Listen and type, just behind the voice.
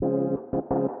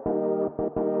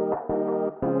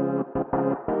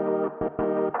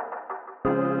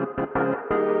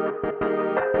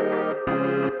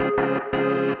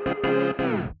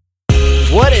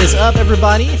What is up,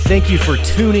 everybody? Thank you for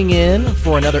tuning in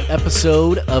for another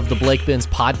episode of the Blake Benz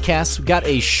Podcast. We've got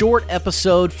a short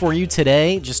episode for you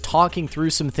today, just talking through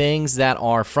some things that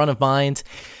are front of mind.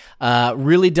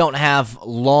 Really don't have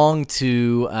long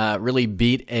to really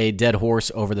beat a dead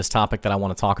horse over this topic that I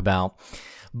want to talk about.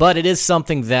 But it is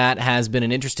something that has been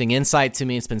an interesting insight to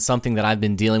me. It's been something that I've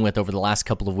been dealing with over the last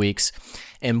couple of weeks.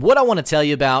 And what I want to tell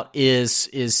you about is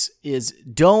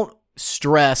don't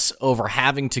stress over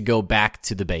having to go back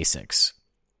to the basics.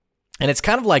 And it's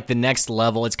kind of like the next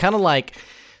level. It's kind of like,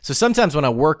 so sometimes when I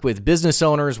work with business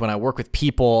owners, when I work with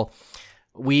people,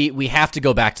 we have to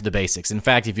go back to the basics. In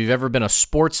fact, if you've ever been a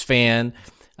sports fan,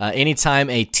 anytime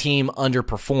a team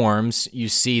underperforms, you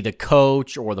see the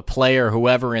coach or the player,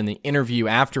 whoever in the interview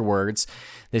afterwards,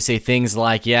 they say things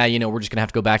like, we're just going to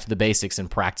have to go back to the basics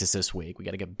and practice this week. We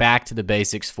got to get back to the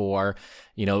basics for,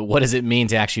 what does it mean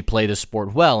to actually play the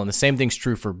sport well? And the same thing's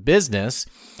true for business.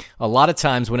 A lot of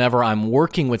times whenever I'm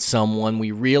working with someone,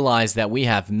 we realize that we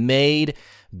have made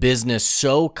business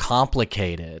so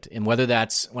complicated. And whether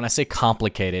that's, when I say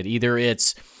complicated, either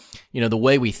it's the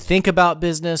way we think about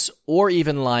business or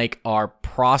even like our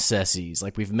processes.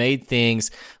 Like we've made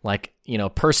things like,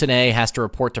 person A has to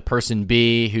report to person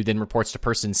B, who then reports to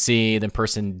person C, then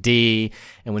person D.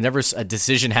 And whenever a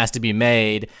decision has to be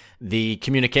made, the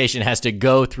communication has to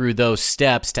go through those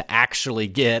steps to actually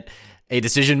get a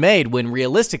decision made, when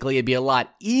realistically it'd be a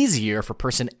lot easier for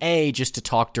person A just to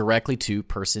talk directly to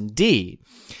person D.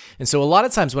 And so a lot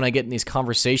of times when I get in these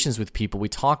conversations with people, we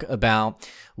talk about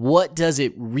what does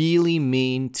it really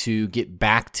mean to get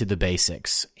back to the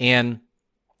basics. And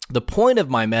the point of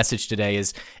my message today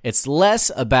is it's less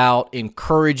about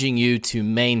encouraging you to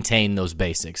maintain those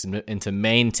basics and to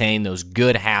maintain those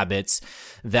good habits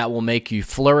that will make you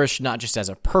flourish, not just as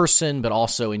a person, but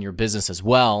also in your business as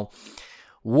well.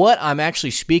 What I'm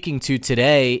actually speaking to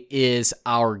today is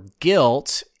our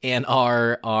guilt and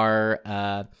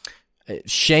our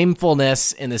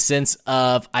shamefulness, in the sense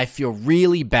of I feel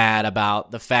really bad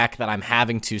about the fact that I'm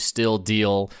having to still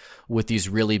deal with these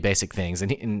really basic things.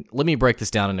 And let me break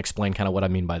this down and explain kind of what I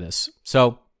mean by this.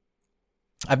 So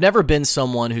I've never been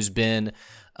someone who's been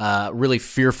really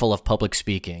fearful of public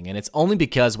speaking. And it's only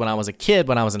because when I was a kid,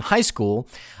 when I was in high school,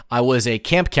 I was a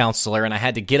camp counselor and I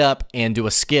had to get up and do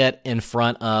a skit in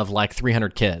front of like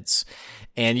 300 kids.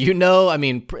 And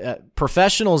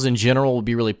professionals in general will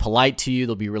be really polite to you.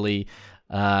 They'll be really,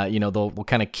 they'll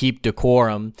kind of keep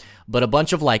decorum. But a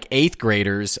bunch of like 8th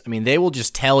graders, they will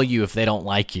just tell you if they don't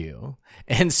like you.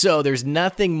 And so there's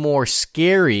nothing more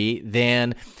scary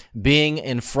than being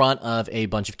in front of a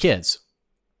bunch of kids.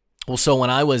 Well, so when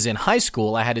I was in high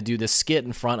school, I had to do this skit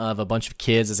in front of a bunch of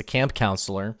kids as a camp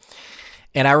counselor.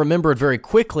 And I remembered very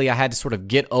quickly I had to sort of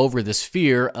get over this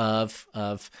fear of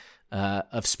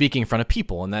speaking in front of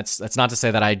people. And that's not to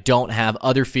say that I don't have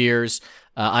other fears.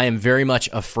 I am very much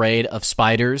afraid of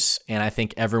spiders, and I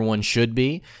think everyone should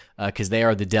be, because they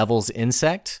are the devil's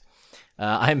insect.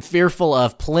 I'm fearful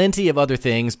of plenty of other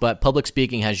things, but public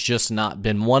speaking has just not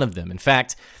been one of them. In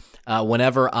fact,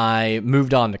 whenever I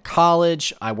moved on to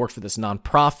college, I worked for this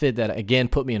nonprofit that, again,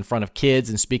 put me in front of kids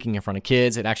and speaking in front of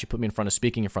kids. It actually put me in front of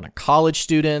speaking in front of college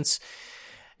students.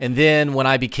 And then when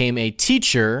I became a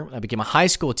teacher, I became a high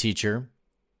school teacher,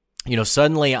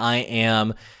 suddenly I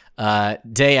am,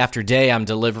 day after day, I'm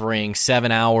delivering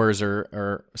 7 hours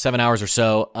or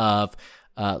so of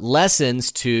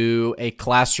lessons to a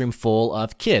classroom full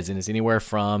of kids. And it's anywhere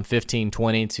from 15,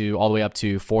 20 to all the way up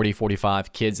to 40,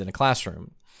 45 kids in a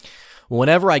classroom.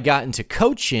 Whenever I got into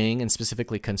coaching and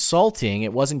specifically consulting,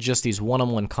 it wasn't just these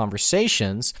one-on-one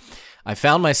conversations. I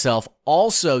found myself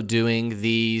also doing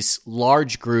these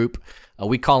large group,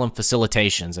 we call them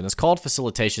facilitations. And it's called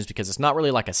facilitations because it's not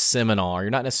really like a seminar.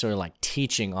 You're not necessarily like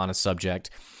teaching on a subject.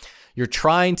 You're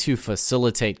trying to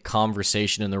facilitate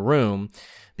conversation in the room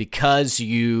because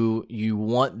you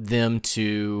want them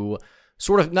to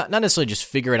sort of not necessarily just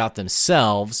figure it out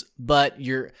themselves, but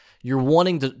you're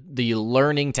wanting the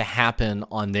learning to happen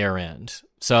on their end.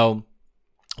 So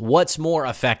what's more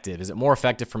effective? Is it more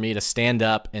effective for me to stand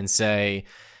up and say,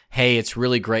 hey, it's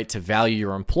really great to value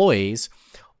your employees?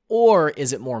 Or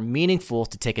is it more meaningful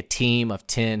to take a team of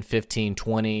 10, 15,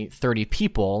 20, 30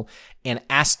 people and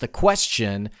ask the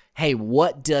question, hey,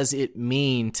 what does it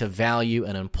mean to value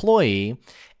an employee?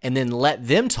 And then let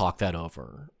them talk that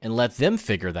over and let them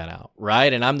figure that out,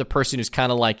 right? And I'm the person who's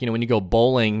kind of like, when you go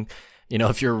bowling,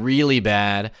 if you're really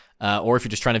bad, or if you're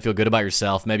just trying to feel good about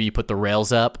yourself, maybe you put the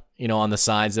rails up, on the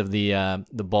sides of the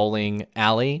bowling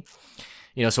alley.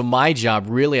 So my job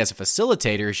really as a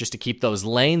facilitator is just to keep those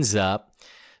lanes up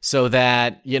so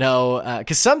that,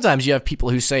 because sometimes you have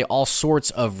people who say all sorts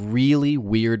of really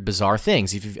weird, bizarre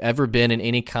things. If you've ever been in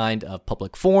any kind of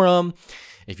public forum,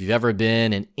 if you've ever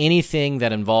been in anything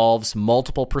that involves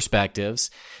multiple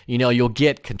perspectives, you'll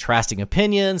get contrasting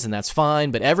opinions, and that's fine.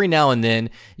 But every now and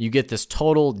then you get this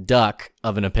total duck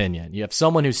of an opinion. You have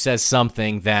someone who says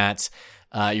something that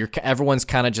everyone's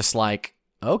kind of just like,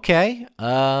 okay,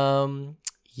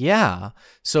 yeah.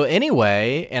 So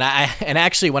anyway, and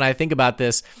actually when I think about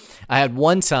this, I had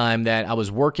one time that I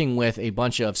was working with a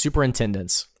bunch of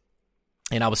superintendents,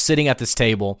 and I was sitting at this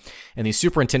table, and these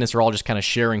superintendents are all just kind of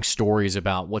sharing stories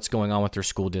about what's going on with their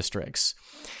school districts.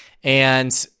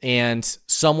 And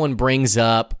someone brings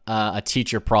up a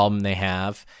teacher problem they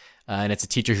have, and it's a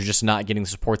teacher who's just not getting the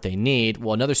support they need.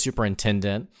 Well, another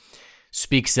superintendent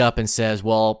speaks up and says,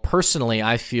 well, personally,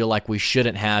 I feel like we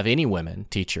shouldn't have any women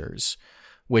teachers,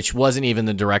 which wasn't even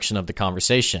the direction of the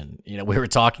conversation. We were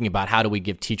talking about how do we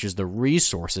give teachers the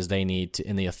resources they need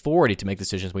and the authority to make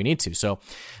decisions we need to. So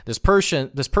this person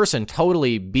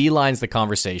totally beelines the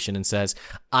conversation and says,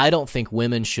 I don't think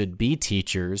women should be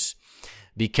teachers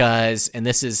because, and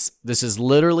this is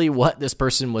literally what this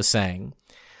person was saying,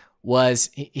 was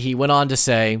he went on to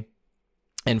say,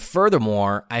 and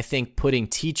furthermore, I think putting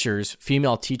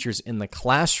female teachers in the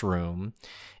classroom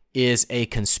is a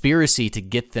conspiracy to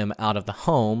get them out of the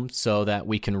home so that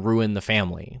we can ruin the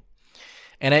family.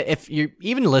 And if you're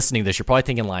even listening to this, you're probably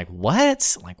thinking like,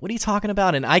 what? Like, what are you talking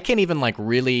about? And I can't even like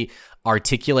really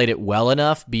articulate it well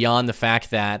enough beyond the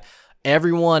fact that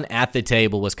everyone at the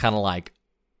table was kind of like,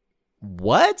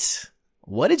 what?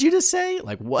 What did you just say?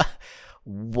 Like, what?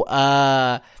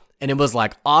 And it was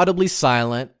like audibly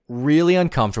silent, really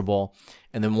uncomfortable.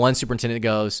 And then one superintendent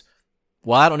goes,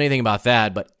 well, I don't know anything about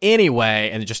that, but anyway,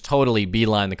 and just totally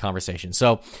beeline the conversation.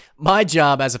 So my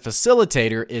job as a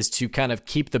facilitator is to kind of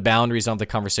keep the boundaries of the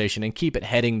conversation and keep it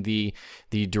heading the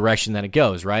direction that it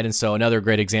goes, right? And so another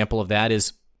great example of that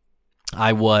is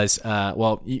I was,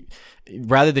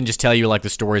 rather than just tell you like the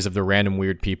stories of the random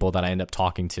weird people that I end up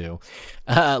talking to,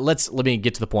 let me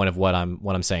get to the point of what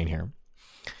I'm saying here.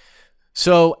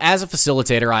 So as a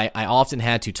facilitator, I often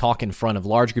had to talk in front of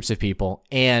large groups of people.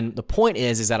 And the point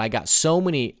is that I got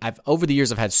over the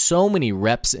years, I've had so many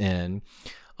reps in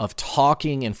of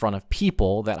talking in front of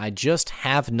people that it just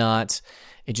has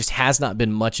not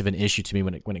been much of an issue to me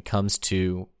when it comes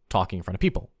to talking in front of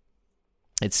people.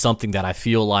 It's something that I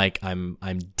feel like I'm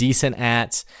decent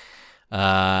at,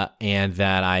 and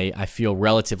that I feel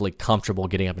relatively comfortable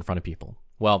getting up in front of people.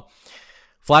 Well,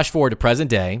 flash forward to present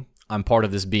day. I'm part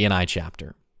of this BNI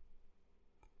chapter.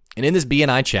 And in this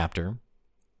BNI chapter,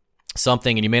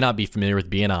 and you may not be familiar with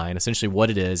BNI, and essentially what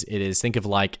it is, think of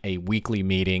like a weekly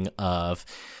meeting of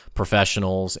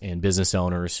professionals and business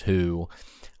owners who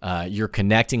you're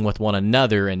connecting with one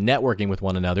another and networking with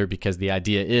one another, because the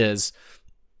idea is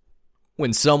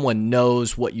when someone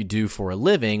knows what you do for a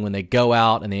living, when they go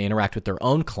out and they interact with their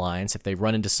own clients, if they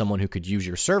run into someone who could use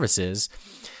your services,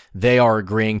 they are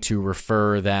agreeing to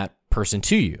refer that person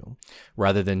to you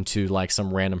rather than to like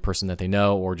some random person that they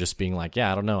know, or just being like,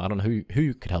 yeah, I don't know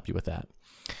who could help you with that.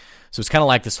 So it's kind of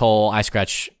like this whole I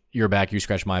scratch your back, you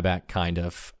scratch my back kind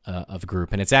of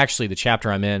group. And it's actually the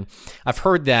chapter I'm in. I've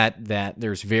heard that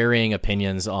there's varying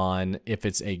opinions on if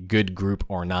it's a good group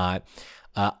or not.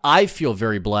 I feel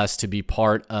very blessed to be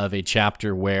part of a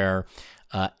chapter where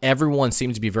everyone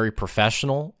seems to be very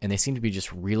professional, and they seem to be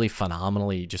just really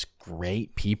phenomenally just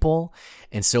great people.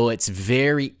 And so it's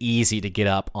very easy to get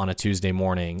up on a Tuesday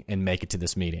morning and make it to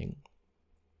this meeting.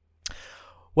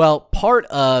 Well, part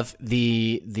of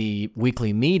the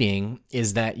weekly meeting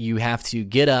is that you have to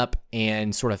get up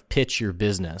and sort of pitch your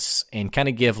business and kind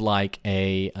of give like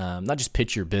not just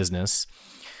pitch your business,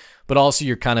 but also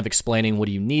you're kind of explaining what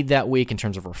do you need that week in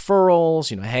terms of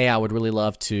referrals. Hey, I would really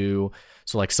love to.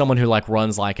 So like someone who like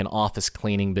runs like an office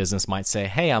cleaning business might say,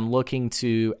 hey, I'm looking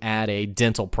to add a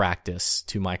dental practice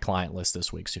to my client list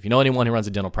this week. So if you know anyone who runs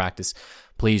a dental practice,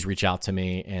 please reach out to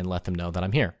me and let them know that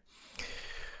I'm here.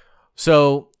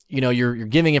 So, you're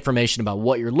giving information about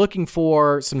what you're looking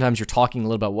for. Sometimes you're talking a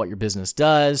little about what your business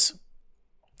does.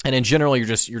 And in general, you're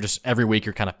just every week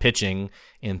you're kind of pitching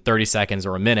in 30 seconds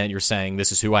or a minute. You're saying,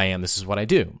 this is who I am. This is what I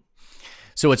do.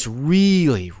 So it's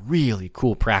really, really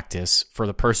cool practice for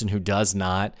the person who does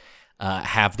not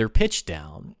have their pitch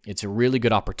down. It's a really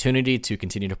good opportunity to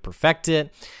continue to perfect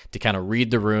it, to kind of read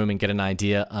the room and get an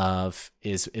idea of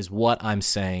is what I'm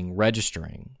saying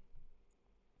registering.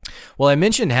 Well, I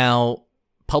mentioned how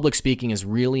public speaking is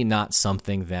really not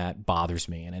something that bothers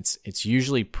me, and it's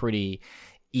usually pretty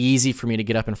easy for me to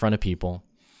get up in front of people.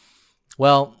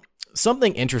 Well,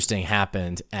 something interesting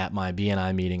happened at my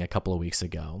BNI meeting a couple of weeks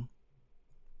ago.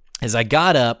 is I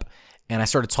got up and I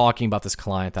started talking about this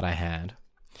client that I had.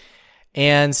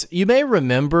 And you may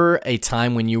remember a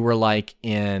time when you were like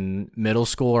in middle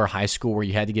school or high school where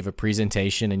you had to give a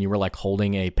presentation and you were like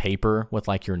holding a paper with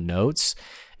like your notes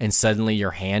and suddenly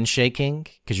your hand shaking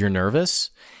because you're nervous.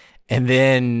 And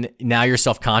then now you're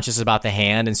self-conscious about the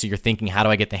hand. And so you're thinking, how do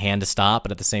I get the hand to stop?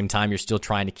 But at the same time, you're still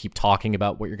trying to keep talking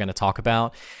about what you're going to talk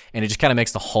about. And it just kind of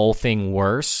makes the whole thing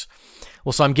worse.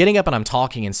 Well, so I'm getting up and I'm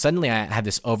talking, and suddenly I had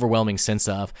this overwhelming sense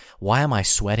of, why am I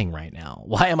sweating right now?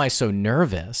 Why am I so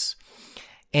nervous?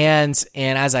 And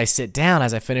as I sit down,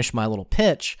 as I finish my little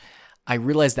pitch, I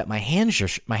realize that my hands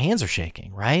are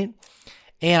shaking, right?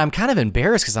 And I'm kind of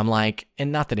embarrassed because I'm like,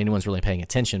 and not that anyone's really paying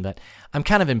attention, but I'm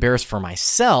kind of embarrassed for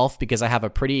myself because I have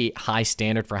a pretty high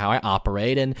standard for how I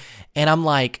operate. And I'm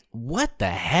like, what the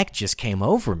heck just came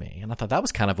over me? And I thought that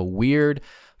was kind of a weird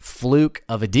fluke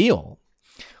of a deal.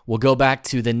 We'll go back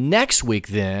to the next week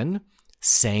then.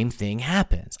 Same thing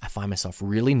happens. I find myself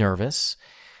really nervous,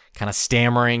 kind of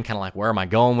stammering, kind of like, where am I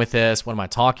going with this? What am I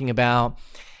talking about?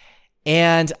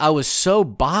 And I was so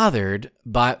bothered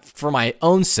for my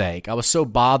own sake, I was so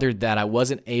bothered that I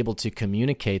wasn't able to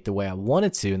communicate the way I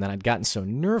wanted to, and that I'd gotten so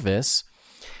nervous.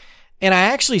 And I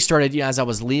actually started, as I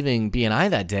was leaving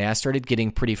BNI that day, I started getting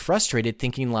pretty frustrated,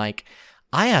 thinking like,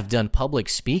 I have done public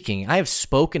speaking. I have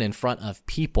spoken in front of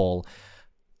people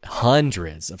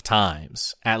hundreds of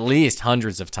times, at least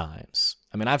hundreds of times.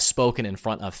 I mean, I've spoken in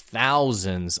front of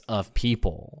thousands of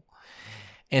people.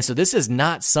 And so this is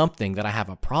not something that I have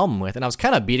a problem with. And I was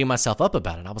kind of beating myself up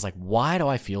about it. I was like, why do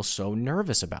I feel so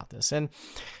nervous about this? And,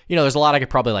 there's a lot I could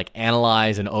probably like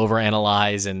analyze and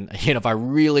overanalyze. And, if I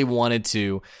really wanted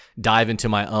to dive into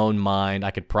my own mind,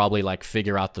 I could probably like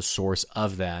figure out the source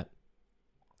of that.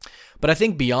 But I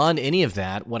think beyond any of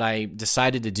that, what I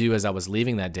decided to do as I was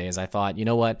leaving that day is I thought, you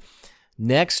know what?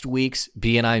 Next week's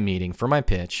BNI meeting for my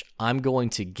pitch, I'm going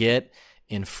to get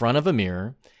in front of a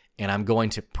mirror and I'm going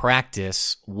to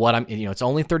practice what it's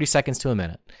only 30 seconds to a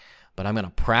minute, but I'm going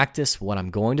to practice what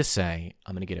I'm going to say.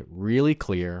 I'm going to get it really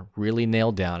clear, really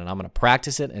nailed down, and I'm going to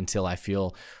practice it until I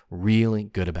feel really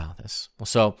good about this. Well,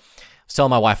 so I was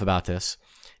telling my wife about this,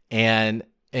 and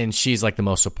she's like the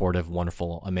most supportive,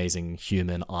 wonderful, amazing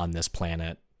human on this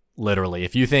planet. Literally,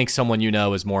 if you think someone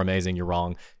is more amazing, you're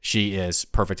wrong. She is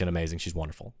perfect and amazing. She's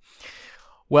wonderful.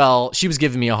 Well, she was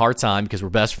giving me a hard time because we're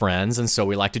best friends, and so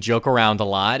we like to joke around a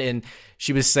lot. And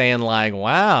she was saying like,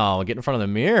 wow, get in front of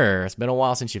the mirror. It's been a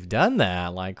while since you've done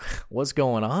that. Like, what's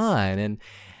going on?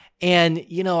 And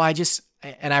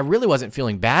I really wasn't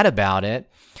feeling bad about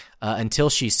it until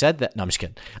she said that. No, I'm just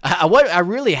kidding. I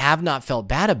really have not felt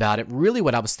bad about it. Really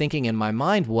what I was thinking in my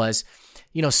mind was,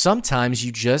 sometimes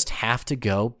you just have to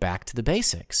go back to the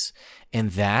basics,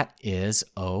 and that is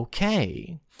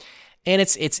okay. And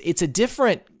it's a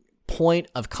different point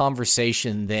of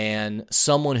conversation than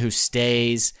someone who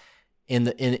stays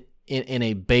in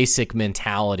a basic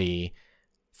mentality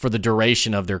for the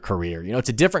duration of their career. It's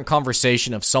a different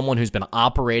conversation of someone who's been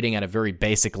operating at a very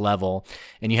basic level,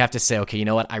 and you have to say, okay, you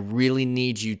know what? I really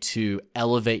need you to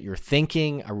elevate your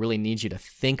thinking. I really need you to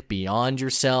think beyond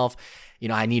yourself.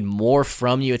 I need more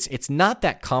from you. It's not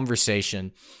that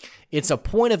conversation. It's a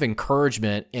point of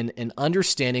encouragement in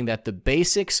understanding that the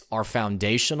basics are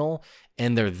foundational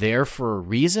and they're there for a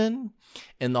reason.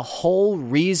 And the whole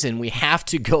reason we have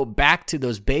to go back to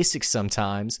those basics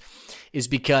sometimes is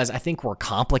because I think we're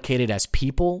complicated as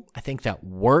people. I think that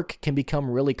work can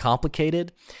become really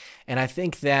complicated. And I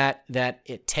think that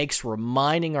it takes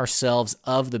reminding ourselves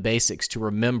of the basics to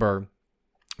remember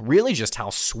really just how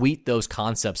sweet those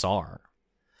concepts are.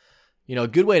 A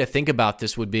good way to think about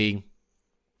this would be,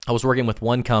 I was working with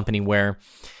one company where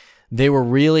they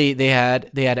had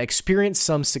experienced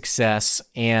some success,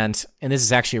 and this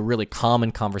is actually a really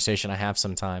common conversation I have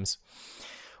sometimes.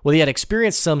 Well, they had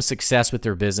experienced some success with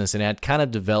their business and had kind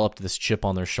of developed this chip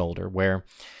on their shoulder where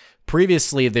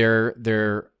previously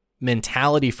their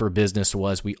mentality for business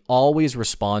was we always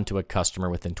respond to a customer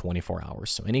within 24 hours.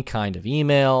 So any kind of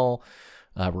email,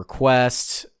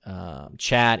 request,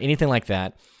 chat, anything like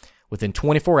that, within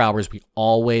 24 hours, we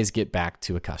always get back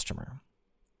to a customer.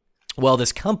 Well,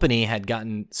 this company had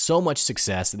gotten so much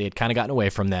success that they had kind of gotten away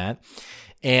from that,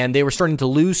 and they were starting to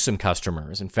lose some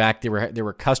customers. In fact, there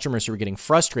were customers who were getting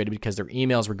frustrated because their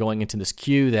emails were going into this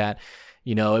queue that,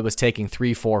 it was taking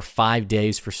 3, 4, 5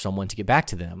 days for someone to get back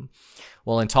to them.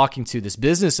 Well, in talking to this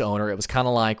business owner, it was kind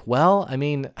of like, well,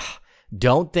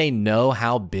 don't they know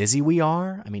how busy we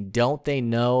are? Don't they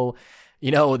know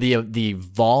the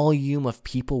volume of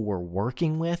people we're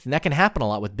working with, and that can happen a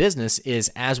lot with business,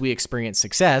 is as we experience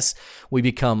success, we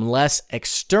become less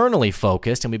externally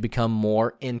focused and we become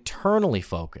more internally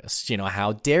focused.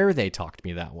 How dare they talk to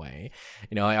me that way?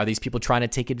 Are these people trying to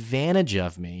take advantage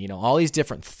of me? All these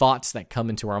different thoughts that come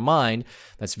into our mind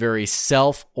that's very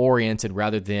self-oriented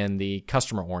rather than the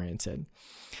customer-oriented.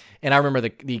 And I remember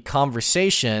the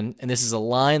conversation, and this is a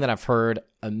line that I've heard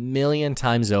a million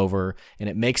times over, and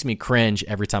it makes me cringe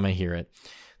every time I hear it.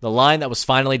 The line that was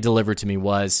finally delivered to me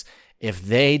was, if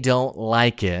they don't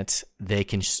like it, they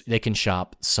can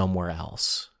shop somewhere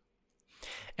else.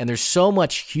 And there's so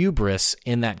much hubris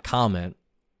in that comment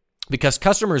because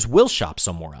customers will shop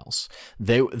somewhere else.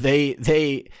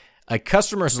 A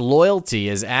customer's loyalty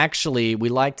is actually, we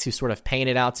like to sort of paint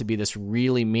it out to be this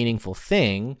really meaningful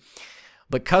thing.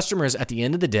 But customers, at the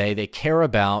end of the day, they care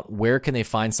about where can they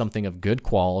find something of good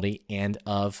quality and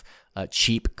of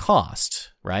cheap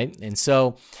cost, right? And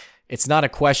so it's not a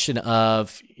question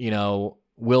of,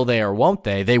 will they or won't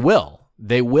they? They will.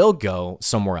 They will go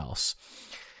somewhere else.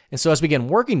 And so as we began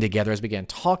working together, as we began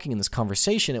talking in this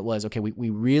conversation, it was, okay, we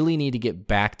really need to get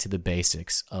back to the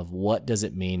basics of what does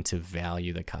it mean to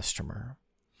value the customer.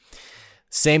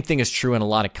 Same thing is true in a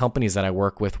lot of companies that I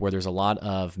work with where there's a lot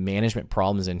of management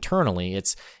problems internally.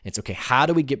 It's okay, how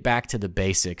do we get back to the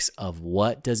basics of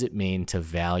what does it mean to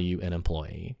value an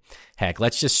employee? Heck,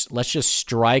 let's just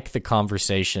strike the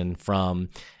conversation from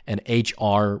an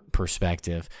HR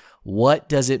perspective. What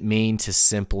does it mean to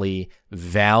simply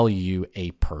value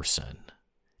a person?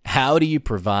 How do you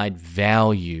provide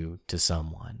value to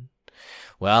someone?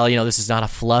 Well, this is not a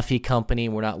fluffy company.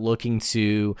 We're not looking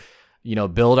to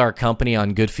build our company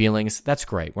on good feelings. That's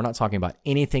great. We're not talking about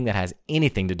anything that has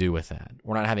anything to do with that.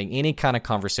 We're not having any kind of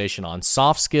conversation on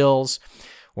soft skills.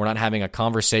 We're not having a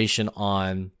conversation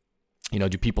on,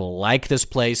 do people like this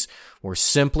place? We're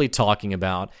simply talking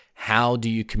about how do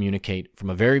you communicate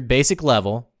from a very basic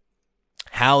level?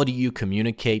 How do you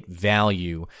communicate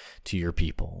value to your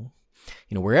people?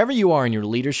 Wherever you are in your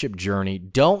leadership journey,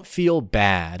 don't feel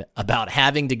bad about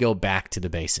having to go back to the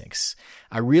basics.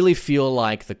 I really feel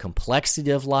like the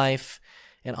complexity of life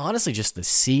and honestly just the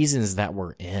seasons that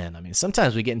we're in.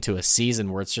 Sometimes we get into a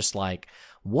season where it's just like,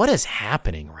 what is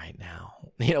happening right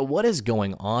now? What is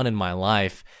going on in my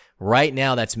life right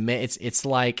now? It's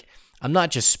like I'm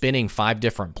not just spinning 5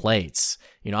 different plates.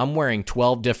 I'm wearing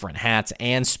 12 different hats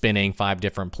and spinning 5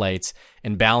 different plates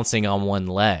and balancing on one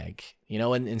leg.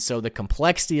 And so the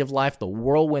complexity of life, the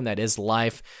whirlwind that is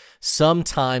life,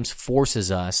 sometimes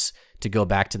forces us to go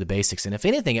back to the basics. And if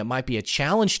anything, it might be a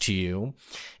challenge to you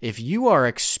if you are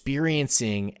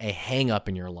experiencing a hang up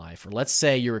in your life, or let's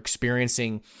say you're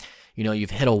experiencing,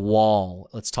 you've hit a wall.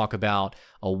 Let's talk about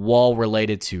a wall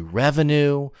related to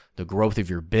revenue, the growth of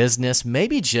your business,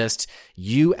 maybe just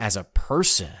you as a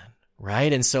person.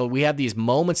 Right? And so we have these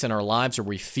moments in our lives where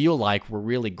we feel like we're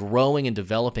really growing and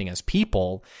developing as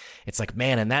people. It's like,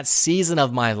 man, in that season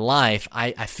of my life,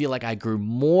 I feel like I grew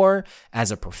more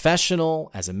as a professional,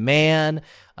 as a man,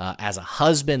 as a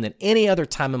husband than any other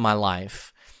time in my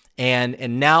life.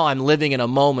 And now I'm living in a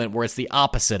moment where it's the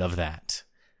opposite of that,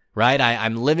 right?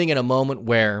 I'm living in a moment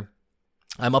where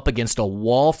I'm up against a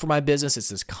wall for my business. It's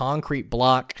this concrete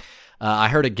block. I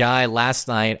heard a guy last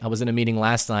night, I was in a meeting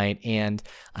last night, and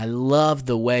I loved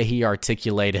the way he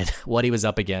articulated what he was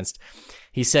up against.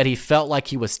 He said he felt like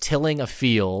he was tilling a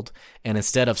field, and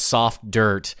instead of soft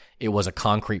dirt, it was a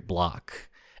concrete block.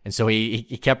 And so he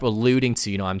kept alluding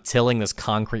to, I'm tilling this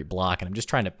concrete block, and I'm just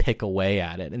trying to pick away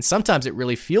at it. And sometimes it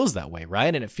really feels that way,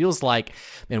 right? And it feels like,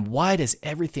 man, why does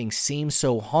everything seem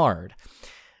so hard?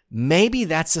 Maybe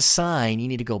that's a sign you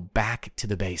need to go back to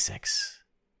the basics,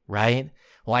 right?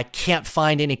 Well, I can't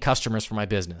find any customers for my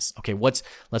business. Okay, let's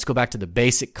go back to the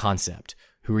basic concept.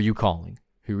 Who are you calling?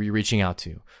 Who are you reaching out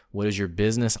to? What does your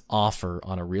business offer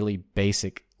on a really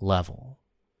basic level?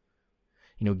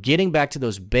 Getting back to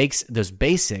those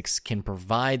basics can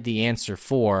provide the answer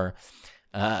for,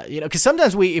 because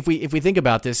sometimes if we think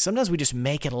about this, sometimes we just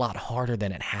make it a lot harder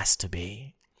than it has to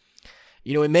be.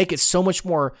 We make it so much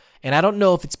more, and I don't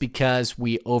know if it's because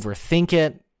we overthink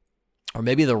it, or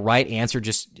maybe the right answer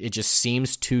just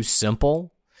seems too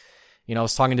simple. I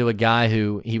was talking to a guy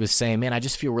who he was saying, man, I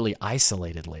just feel really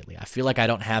isolated lately. I feel like I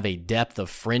don't have a depth of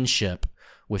friendship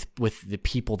with the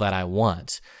people that I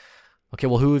want. Okay,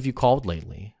 well, who have you called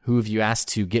lately? Who have you asked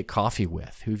to get coffee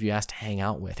with? Who have you asked to hang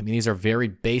out with? These are very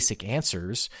basic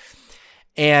answers.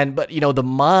 But the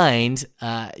mind,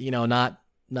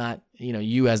 not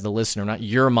you as the listener, not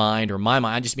your mind or my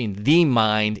mind. I just mean the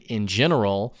mind in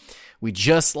general. We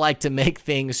just like to make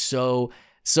things so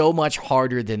so much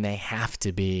harder than they have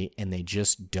to be, and they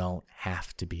just don't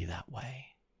have to be that way.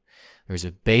 There's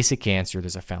a basic answer.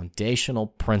 There's a foundational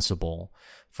principle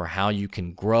for how you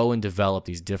can grow and develop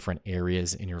these different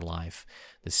areas in your life.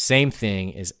 The same thing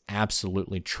is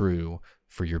absolutely true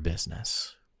for your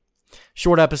business.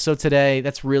 Short episode today.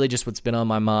 That's really just what's been on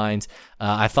my mind.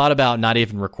 I thought about not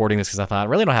even recording this because I thought I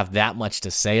really don't have that much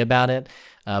to say about it.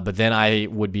 But then I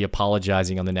would be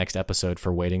apologizing on the next episode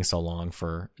for waiting so long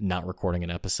for not recording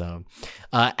an episode.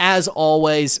 As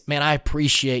always, man, I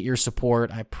appreciate your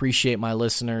support. I appreciate my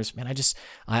listeners. Man,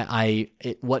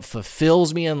 what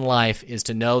fulfills me in life is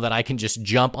to know that I can just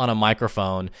jump on a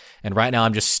microphone, and right now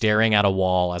I'm just staring at a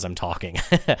wall as I'm talking.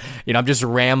 I'm just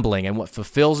rambling. And what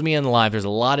fulfills me in life, there's a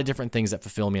lot of different things that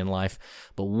fulfill me in life,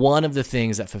 but one of the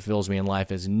things that fulfills me in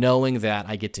life is knowing that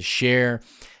I get to share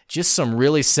just some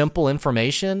really simple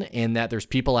information, and that there's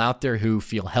people out there who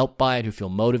feel helped by it, who feel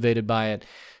motivated by it,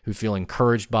 who feel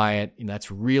encouraged by it. And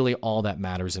that's really all that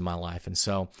matters in my life. And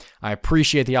so I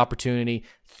appreciate the opportunity.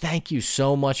 Thank you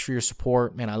so much for your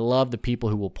support. Man, I love the people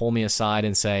who will pull me aside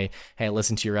and say, hey,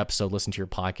 listen to your episode, listen to your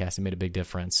podcast. It made a big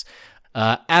difference.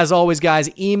 As always, guys,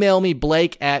 email me,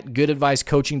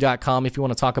 blake@goodadvicecoaching.com if you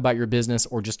want to talk about your business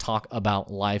or just talk about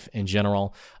life in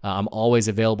general. I'm always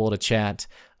available to chat,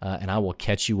 and I will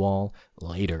catch you all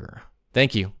later.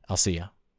 Thank you. I'll see you.